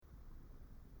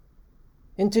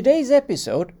In today's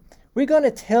episode, we're going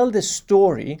to tell the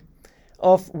story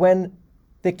of when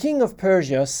the king of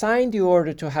Persia signed the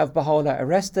order to have Baha'u'llah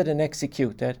arrested and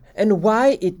executed, and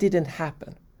why it didn't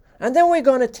happen. And then we're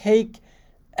going to take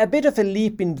a bit of a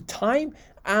leap in time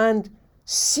and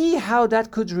see how that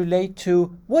could relate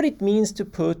to what it means to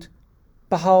put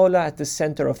Baha'u'llah at the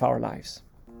center of our lives.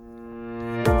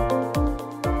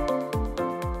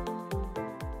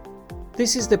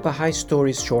 This is the Baha'i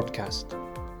Stories shortcast.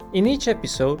 In each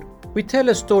episode, we tell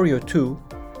a story or two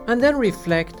and then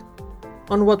reflect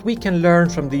on what we can learn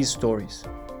from these stories.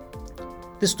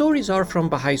 The stories are from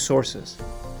Baha'i sources,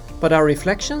 but our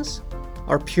reflections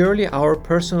are purely our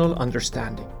personal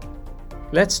understanding.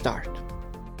 Let's start.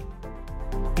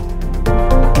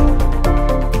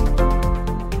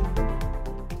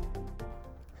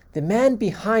 The man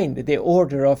behind the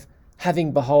order of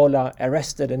having Baha'u'llah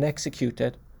arrested and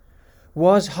executed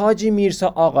was Haji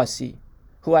Mirza Aghasi,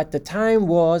 who at the time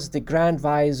was the Grand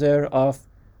Vizier of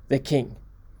the king.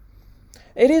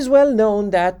 It is well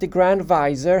known that the Grand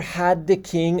Vizier had the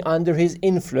king under his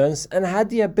influence and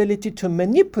had the ability to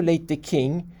manipulate the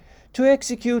king to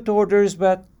execute orders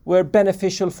that were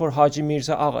beneficial for Haji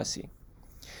Mirza Aghasi.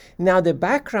 Now the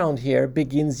background here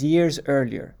begins years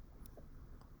earlier.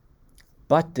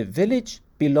 But the village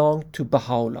belonged to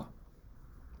Baha'u'llah.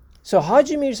 So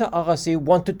Haji Mirza Aghasi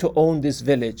wanted to own this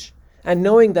village, and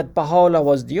knowing that Baha'u'llah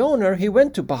was the owner, he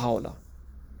went to Baha'u'llah.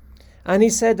 And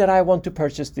he said that I want to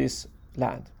purchase this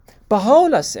land.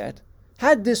 Baha'u'llah said,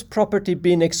 had this property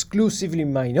been exclusively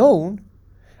mine own,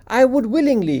 I would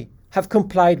willingly have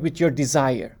complied with your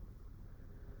desire.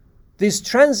 This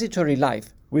transitory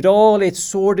life, with all its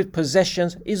sordid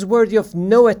possessions, is worthy of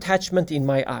no attachment in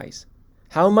my eyes.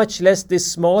 How much less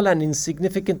this small and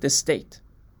insignificant estate?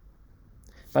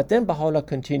 But then Baha'u'llah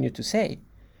continued to say,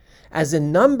 as a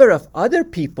number of other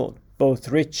people, both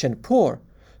rich and poor,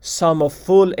 some of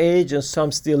full age and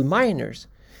some still minors,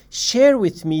 share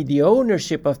with me the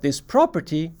ownership of this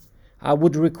property, I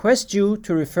would request you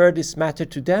to refer this matter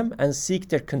to them and seek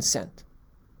their consent.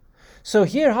 So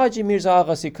here Haji Mirza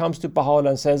Aghasi comes to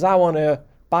Baha'u'llah and says, I want to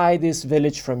buy this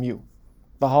village from you.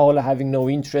 Baha'u'llah, having no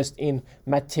interest in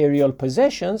material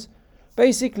possessions,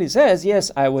 basically says,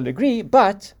 yes, I will agree,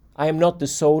 but I am not the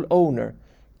sole owner.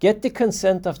 Get the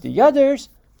consent of the others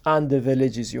and the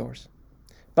village is yours.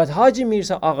 But Haji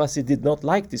Mirza Aghasi did not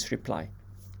like this reply.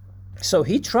 So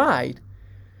he tried,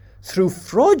 through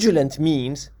fraudulent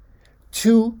means,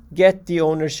 to get the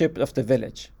ownership of the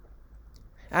village.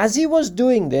 As he was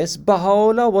doing this,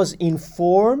 Baha'u'llah was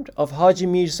informed of Haji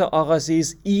Mirza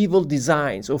Aghasi's evil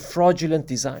designs or fraudulent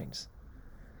designs.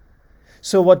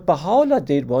 So what Baha'u'llah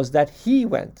did was that he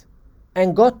went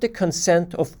and got the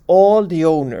consent of all the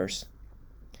owners.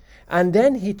 And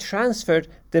then he transferred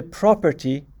the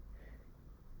property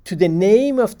to the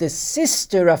name of the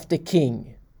sister of the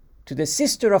king, to the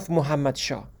sister of Muhammad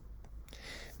Shah,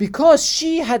 because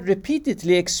she had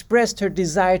repeatedly expressed her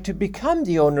desire to become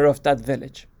the owner of that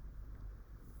village.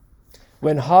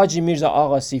 When Haji Mirza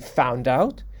Aghasi found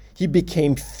out, he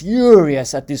became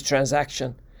furious at this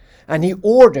transaction, and he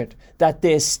ordered that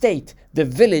the estate, the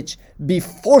village, be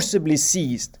forcibly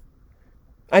seized.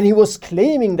 And he was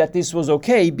claiming that this was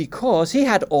okay because he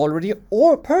had already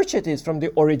purchased it from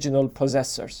the original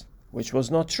possessors, which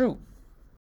was not true.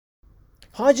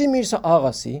 Haji Mirza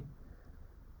Aghasi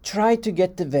tried to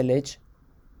get the village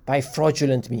by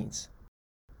fraudulent means.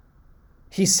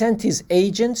 He sent his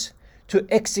agents to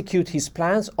execute his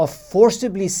plans of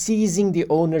forcibly seizing the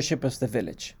ownership of the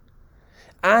village.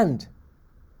 And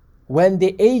when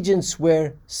the agents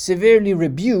were severely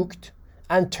rebuked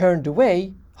and turned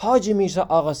away, Haji Mirza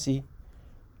Aghasi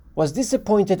was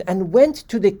disappointed and went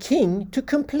to the king to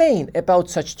complain about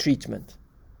such treatment.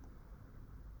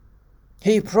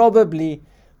 He probably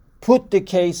put the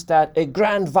case that a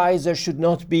Grand Vizier should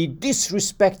not be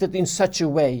disrespected in such a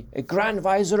way. A Grand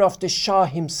Vizier of the Shah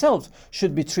himself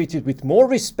should be treated with more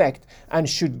respect and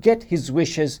should get his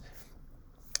wishes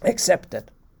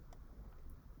accepted.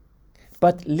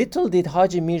 But little did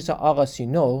Haji Mirza Aghasi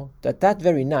know that that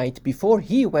very night, before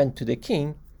he went to the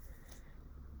king,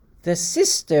 the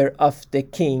sister of the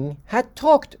king had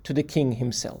talked to the king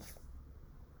himself.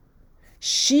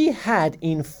 She had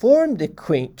informed the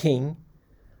king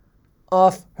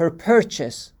of her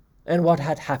purchase and what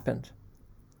had happened.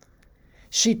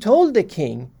 She told the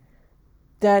king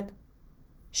that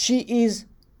she is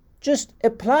just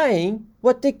applying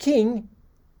what the king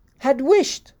had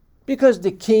wished, because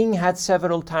the king had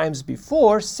several times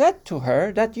before said to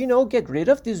her that, get rid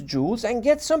of these jewels and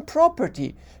get some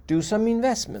property, do some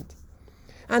investment.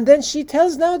 And then she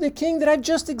tells now the king that I've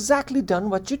just exactly done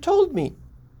what you told me.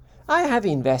 I have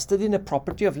invested in a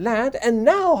property of land, and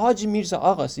now Haji Mirza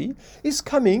Aghasi is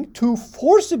coming to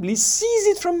forcibly seize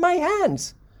it from my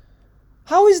hands.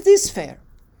 How is this fair?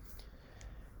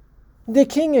 The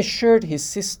king assured his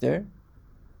sister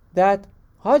that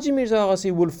Haji Mirza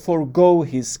Aghasi will forego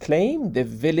his claim. The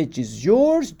village is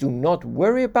yours. Do not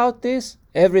worry about this.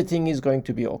 Everything is going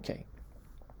to be okay.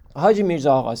 Haji Mirza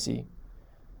Aghasi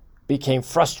became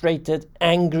frustrated,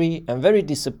 angry, and very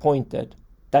disappointed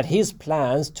that his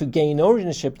plans to gain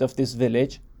ownership of this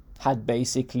village had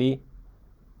basically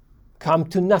come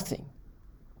to nothing.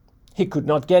 He could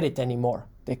not get it anymore.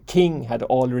 The king had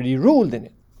already ruled in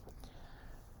it.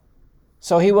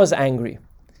 So he was angry.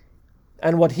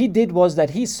 And what he did was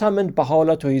that he summoned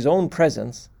Baha'u'llah to his own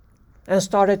presence and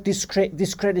started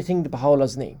discrediting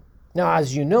Baha'u'llah's name. Now,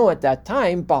 as you know, at that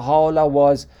time, Baha'u'llah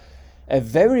was a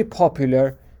very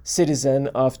popular citizen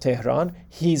of Tehran.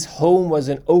 His home was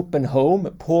an open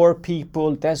home. Poor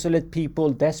people, desolate people,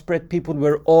 desperate people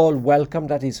were all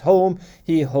welcomed at his home.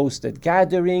 He hosted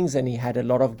gatherings and he had a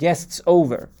lot of guests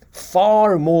over,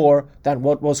 far more than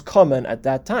what was common at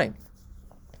that time.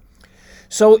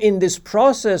 So in this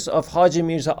process of Haji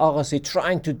Mirza Aghasi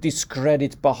trying to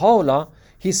discredit Baha'u'llah,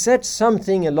 he said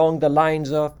something along the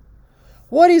lines of,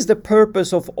 what is the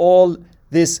purpose of all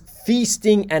this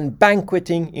feasting and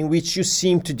banqueting in which you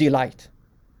seem to delight?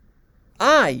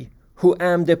 I, who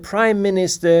am the prime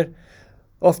minister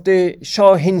of the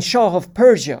Shahinshah of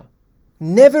Persia,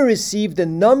 never received the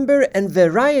number and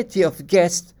variety of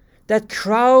guests that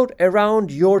crowd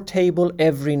around your table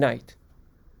every night.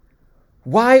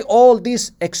 Why all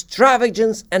this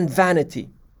extravagance and vanity?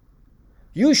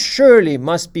 You surely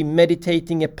must be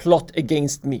meditating a plot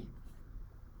against me.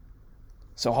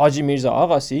 So Haji Mirza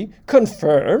Aghasi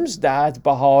confirms that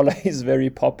Baha'u'llah is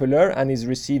very popular and is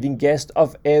receiving guests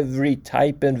of every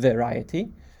type and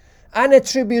variety, and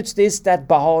attributes this that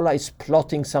Baha'u'llah is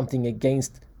plotting something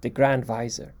against the Grand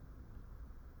Vizier.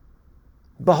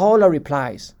 Baha'u'llah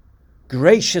replies,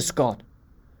 gracious God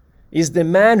is the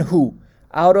man who,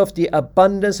 out of the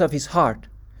abundance of his heart,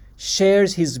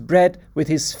 shares his bread with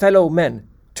his fellow men,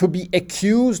 to be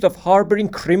accused of harboring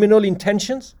criminal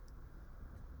intentions?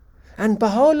 And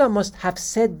Baha'u'llah must have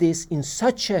said this in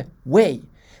such a way,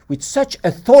 with such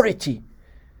authority,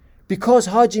 because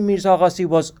Haji Mirza Aghasi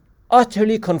was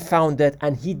utterly confounded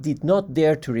and he did not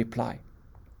dare to reply.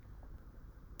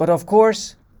 But of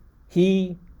course,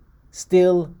 he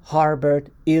still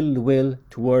harbored ill will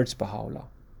towards Baha'u'llah.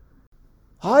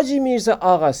 Haji Mirza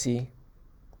Aghasi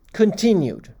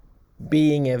continued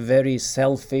being a very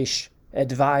selfish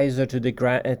advisor to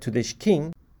the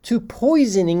king, to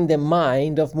poisoning the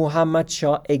mind of Muhammad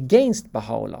Shah against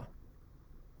Baha'u'llah.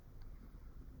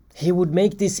 He would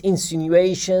make these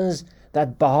insinuations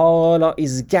that Baha'u'llah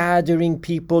is gathering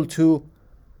people to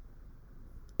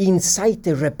incite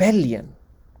a rebellion.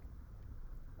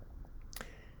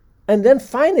 And then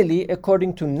finally,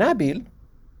 according to Nabil,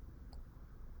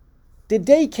 the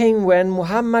day came when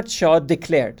Muhammad Shah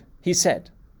declared, he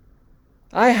said,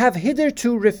 I have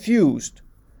hitherto refused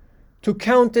to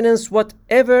countenance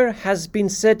whatever has been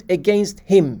said against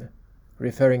him,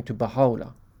 referring to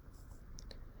Baha'u'llah.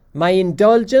 My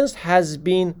indulgence has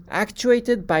been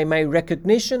actuated by my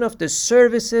recognition of the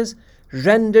services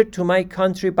rendered to my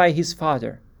country by his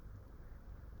father.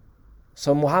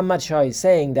 So Muhammad Shah is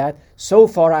saying that so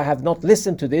far I have not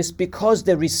listened to this because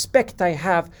the respect I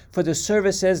have for the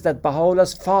services that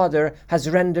Baha'u'llah's father has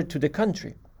rendered to the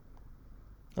country.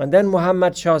 And then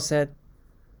Muhammad Shah said,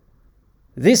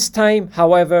 this time,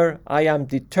 however, I am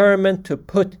determined to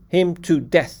put him to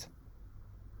death.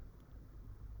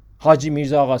 Haji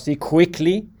Mirza Aghasi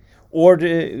quickly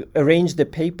arranged the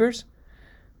papers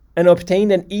and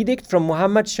obtained an edict from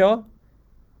Muhammad Shah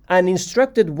and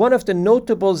instructed one of the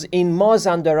notables in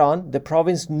Mazandaran, the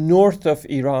province north of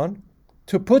Iran,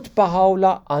 to put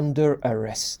Baha'u'llah under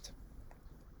arrest.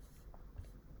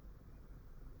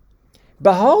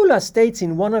 Baha'u'llah states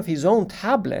in one of his own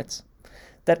tablets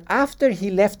that after he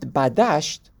left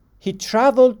Badasht, he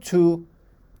traveled to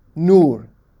Nur,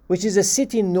 which is a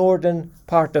city in northern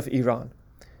part of Iran,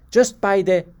 just by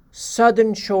the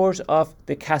southern shores of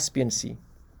the Caspian Sea.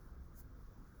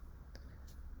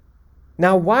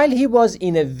 Now, while he was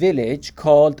in a village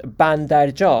called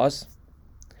Bandarjaz,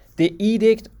 the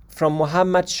edict from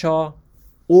Muhammad Shah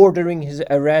ordering his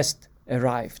arrest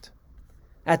arrived.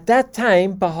 At that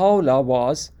time, Baha'u'llah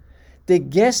was the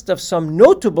guest of some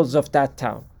notables of that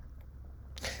town,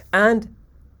 and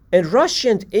a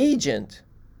Russian agent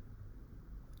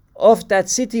of that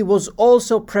city was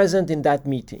also present in that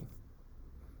meeting.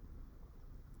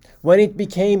 When it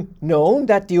became known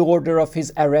that the order of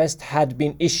his arrest had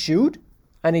been issued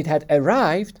and it had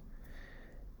arrived,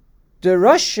 the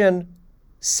Russian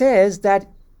says that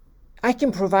I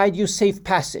can provide you safe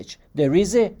passage. There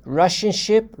is a Russian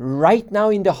ship right now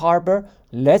in the harbor.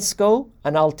 Let's go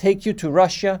and I'll take you to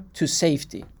Russia to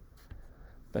safety.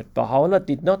 But Baha'u'llah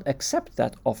did not accept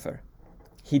that offer.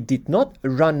 He did not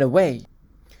run away.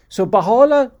 So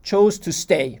Baha'u'llah chose to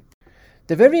stay.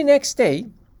 The very next day,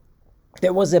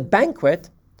 there was a banquet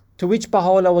to which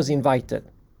Baha'u'llah was invited.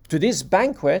 To this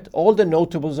banquet, all the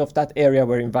notables of that area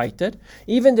were invited.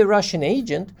 Even the Russian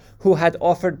agent who had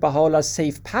offered Baha'u'llah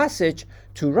safe passage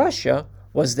to Russia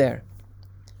was there.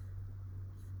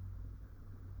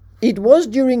 It was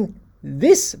during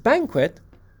this banquet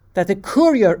that a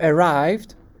courier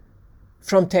arrived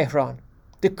from Tehran.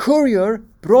 The courier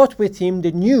brought with him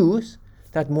the news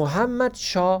that Muhammad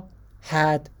Shah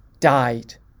had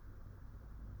died.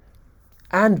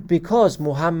 And because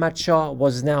Muhammad Shah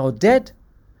was now dead,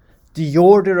 the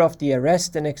order of the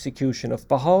arrest and execution of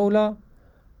Baha'u'llah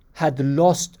had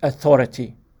lost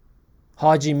authority.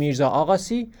 Haji Mirza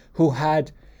Aghasi, who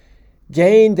had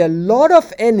gained a lot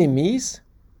of enemies,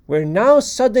 were now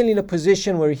suddenly in a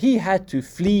position where he had to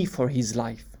flee for his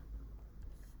life.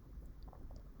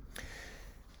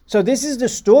 So this is the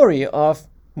story of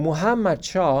Muhammad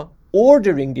Shah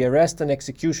ordering the arrest and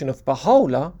execution of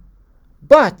Baha'u'llah,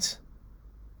 but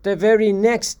the very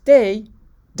next day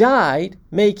died,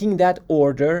 making that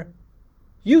order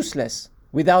useless,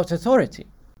 without authority.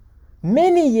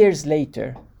 Many years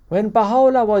later, when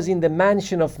Baha'u'llah was in the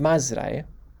mansion of Mazra'e,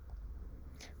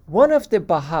 one of the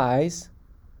Baha'is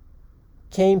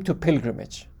came to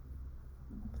pilgrimage.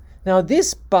 Now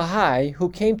this Baha'i who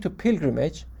came to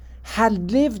pilgrimage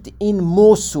had lived in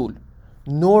Mosul,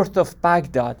 north of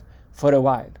Baghdad, for a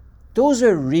while. Those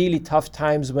are really tough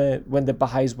times when the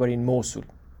Baha'is were in Mosul.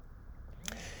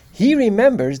 He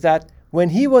remembers that when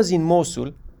he was in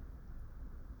Mosul,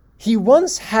 he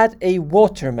once had a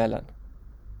watermelon.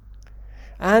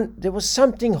 And there was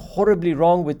something horribly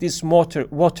wrong with this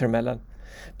watermelon,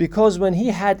 because when he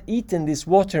had eaten this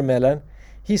watermelon,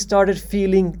 he started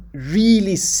feeling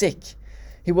really sick.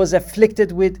 He was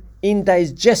afflicted with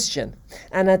indigestion.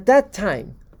 And at that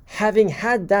time, having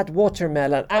had that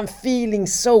watermelon and feeling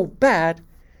so bad,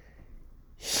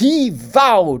 he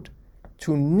vowed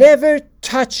to never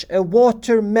touch a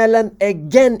watermelon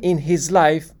again in his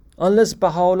life unless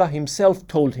Baha'u'llah himself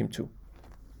told him to.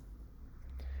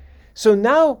 So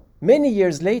now, many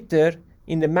years later,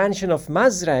 in the mansion of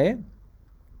Mazra'e,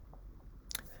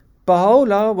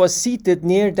 Baha'u'llah was seated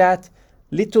near that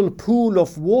little pool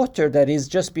of water that is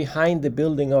just behind the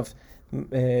building of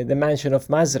the mansion of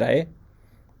Mazra'e.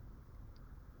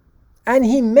 And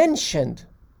he mentioned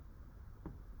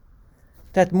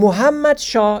that Muhammad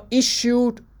Shah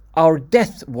issued our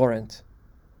death warrant,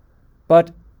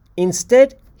 but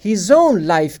instead his own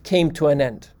life came to an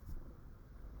end.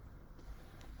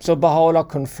 So Baha'u'llah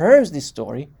confirms this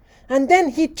story, and then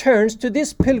he turns to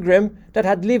this pilgrim that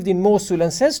had lived in Mosul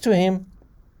and says to him,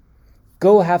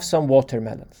 "Go have some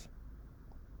watermelons."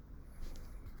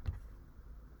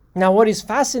 Now what is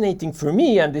fascinating for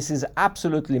me, and this is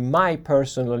absolutely my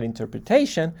personal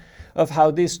interpretation of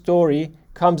how this story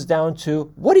comes down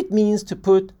to what it means to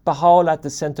put Baha'u'llah at the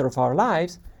center of our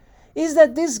lives, is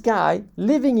that this guy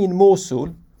living in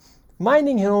Mosul,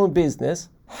 minding his own business,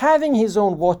 having his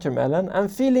own watermelon and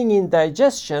feeling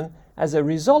indigestion as a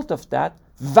result of that,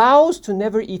 vows to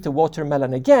never eat a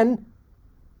watermelon again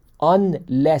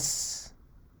unless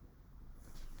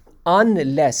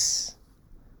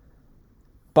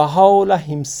Baha'u'llah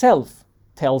himself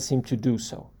tells him to do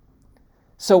so.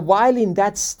 So while in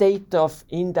that state of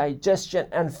indigestion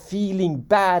and feeling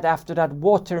bad after that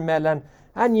watermelon,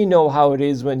 and you know how it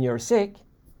is when you're sick,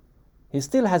 he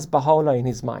still has Baha'u'llah in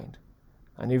his mind.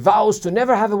 And he vows to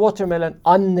never have a watermelon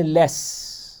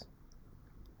unless.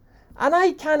 And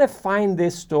I kind of find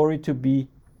this story to be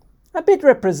a bit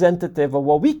representative of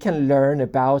what we can learn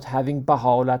about having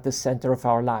Baha'u'llah at the center of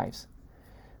our lives.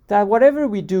 That whatever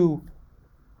we do,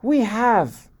 we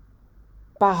have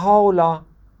Baha'u'llah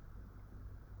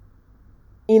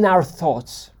in our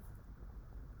thoughts.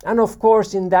 And of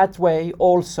course, in that way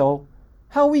also,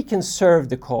 how we can serve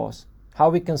the cause, how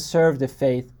we can serve the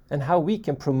faith, and how we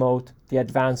can promote the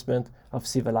advancement of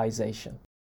civilization.